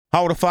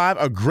How to Five,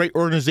 a great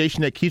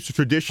organization that keeps the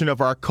tradition of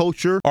our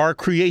culture, our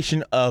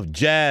creation of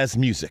jazz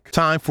music.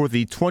 Time for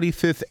the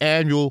 25th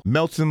annual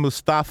Melton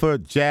Mustafa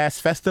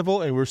Jazz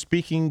Festival, and we're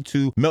speaking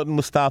to Melton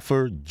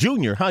Mustafa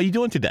Jr. How are you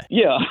doing today?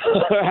 Yeah,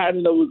 I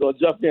didn't know we were going to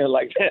jump in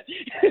like that.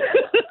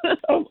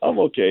 I'm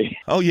okay.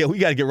 Oh, yeah, we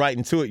got to get right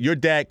into it. Your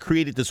dad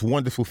created this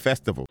wonderful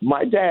festival.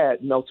 My dad,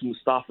 Melton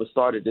Mustafa,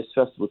 started this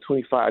festival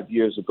 25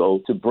 years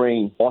ago to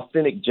bring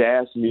authentic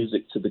jazz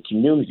music to the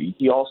community.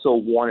 He also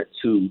wanted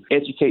to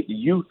educate the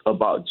youth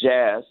about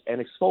jazz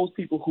and expose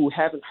people who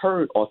haven't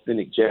heard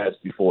authentic jazz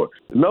before.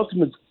 The Melton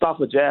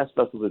Mustafa Jazz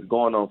Festival has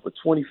gone on for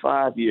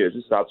 25 years.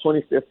 This is our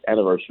 25th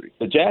anniversary.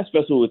 The Jazz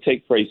Festival will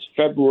take place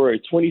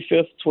February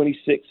 25th,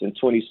 26th, and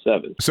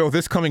 27th. So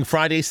this coming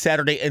Friday,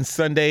 Saturday, and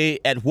Sunday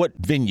at what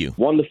venue?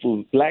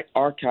 Wonderful Black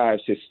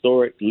Archives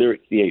Historic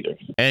Lyric Theater.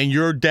 And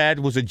your dad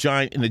was a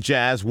giant in the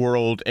jazz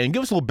world. And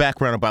give us a little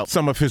background about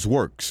some of his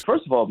works.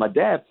 First of all, my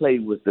dad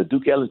played with the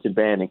Duke Ellington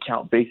Band and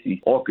Count Basie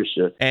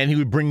Orchestra. And he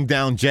would bring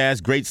down jazz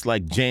greats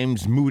like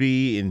James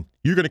Moody, and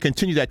you're going to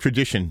continue that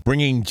tradition,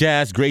 bringing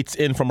jazz greats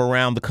in from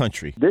around the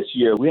country. This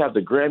year, we have the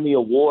Grammy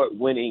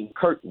Award-winning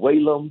Kurt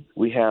Whalum.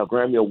 We have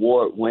Grammy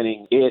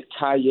Award-winning Ed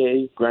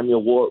Kaye, Grammy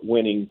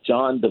Award-winning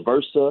John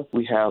DeVersa.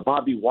 We have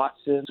Bobby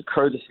Watson,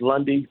 Curtis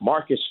Lundy,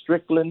 Marcus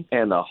Strickland,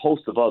 and a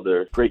host of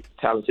other great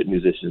talented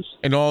musicians.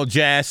 And all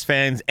jazz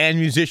fans and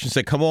musicians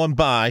that come on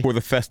by for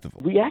the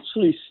festival. We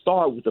actually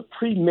start with a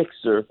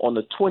pre-mixer on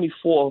the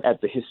 24th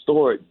at the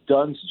historic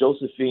Dunn's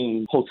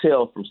Josephine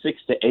Hotel from 6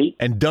 to 8.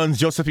 And Dunn's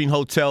Josephine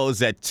Hotel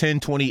is at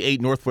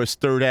 1028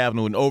 Northwest 3rd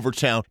Avenue in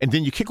Overtown. And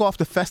then you kick off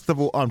the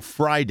festival on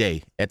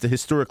Friday at the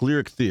historic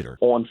Lyric Theater.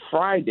 On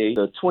Friday,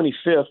 the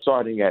 25th,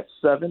 starting at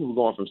 7, we're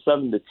going from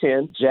 7 to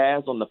 10,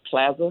 jazz on the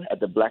plaza at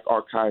the Black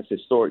Archives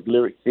Historic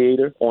Lyric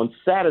Theater. On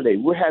Saturday,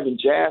 we're having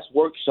jazz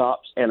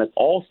workshops and an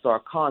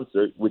all-star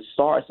concert, which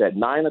starts at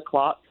 9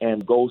 o'clock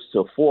and goes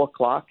till 4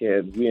 o'clock.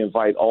 And we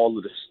invite all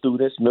of the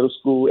students, middle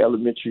school,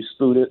 elementary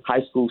students,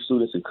 high school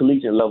students, and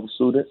collegiate level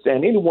students,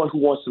 and anyone who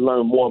wants to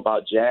learn more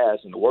about jazz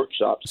in the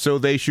workshops. So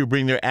they should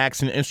bring their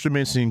acts and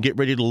instruments and get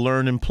ready to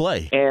learn and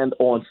play. And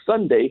on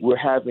Sunday, we're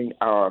having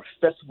our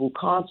festival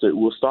concert.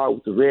 We'll start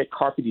with the red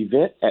carpet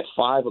event at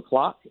 5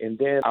 o'clock, and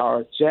then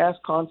our jazz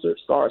concert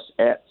starts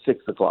at 6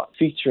 o'clock,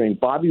 featuring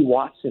Bobby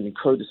Watson and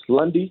Curtis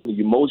Lundy, the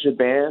Umoja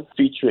Band,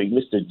 featuring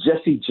Mr.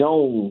 Jesse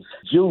Jones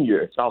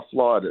Jr., South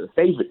Florida's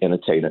favorite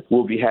entertainer.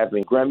 We'll be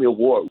having Grammy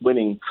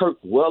Award-winning Kurt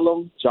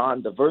Whalum,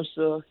 John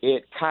DeVersa,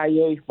 Ed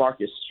Kaye,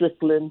 Marcus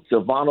Strickland,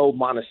 Silvano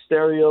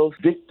Monasterios,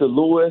 Victor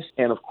Lewis,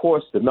 and of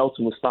course, the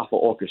Melton Mustafa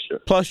Orchestra.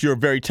 Plus your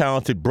very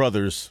talented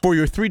brothers for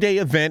your 3-day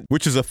event,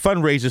 which is a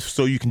fundraiser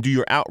so you can do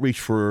your outreach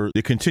for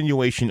the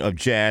continuation of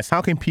jazz.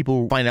 How can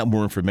people find out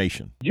more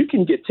information? You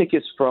can get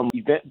tickets from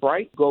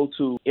Eventbrite. Go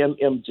to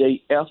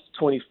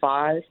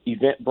MMJF25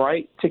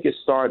 Eventbrite. Tickets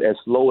start as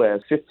low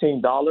as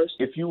 $15.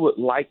 If you would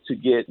like to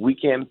get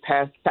weekend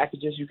pass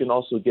packages, you can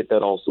also get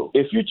that also.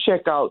 If you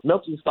check out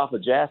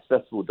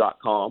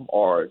MeltonMustafaJazzFestival.com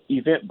or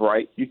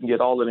Eventbrite, you can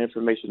get all of the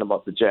information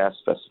about the Jazz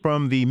Festival.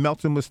 From the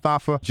Melton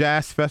Mustafa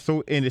Jazz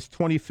Festival in its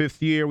 25th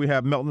year, we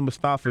have Melton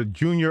Mustafa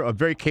Jr., a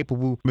very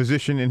capable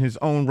musician in his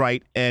own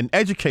right and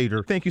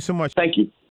educator. Thank you so much. Thank you.